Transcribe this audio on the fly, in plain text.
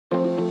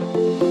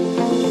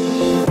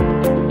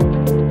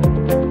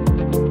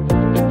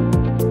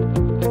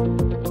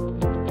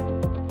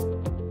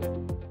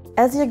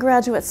ESIEA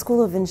Graduate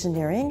School of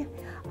Engineering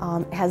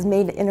has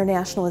made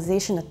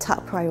internationalization a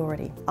top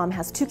priority.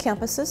 Has 2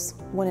 campuses,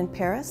 one in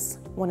Paris,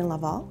 one in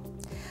Laval,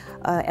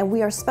 and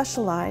we are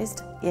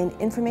specialized in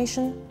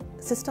information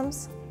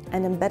systems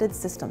and embedded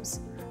systems.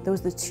 Those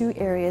are the 2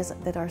 areas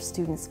that our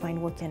students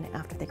find work in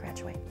after they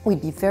graduate.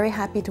 We'd be very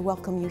happy to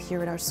welcome you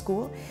here at our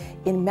school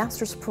in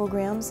master's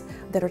programs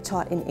that are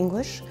taught in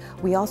English.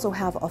 We also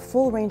have a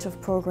full range of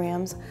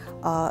programs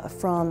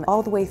from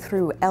all the way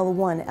through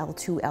L1,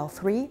 L2,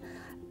 L3,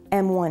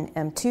 M1,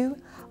 M2,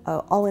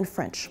 all in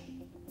French.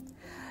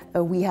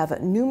 We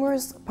have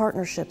numerous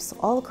partnerships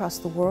all across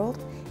the world.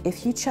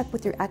 If you check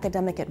with your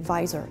academic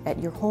advisor at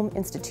your home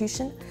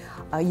institution,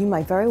 you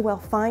might very well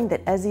find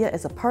that ESIEA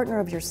is a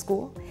partner of your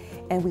school,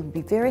 and we would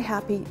be very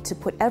happy to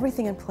put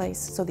everything in place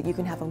so that you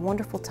can have a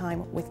wonderful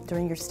time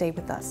during your stay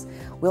with us.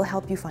 We'll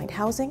help you find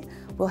housing,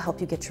 we'll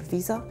help you get your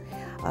visa.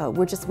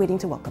 We're just waiting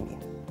to welcome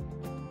you.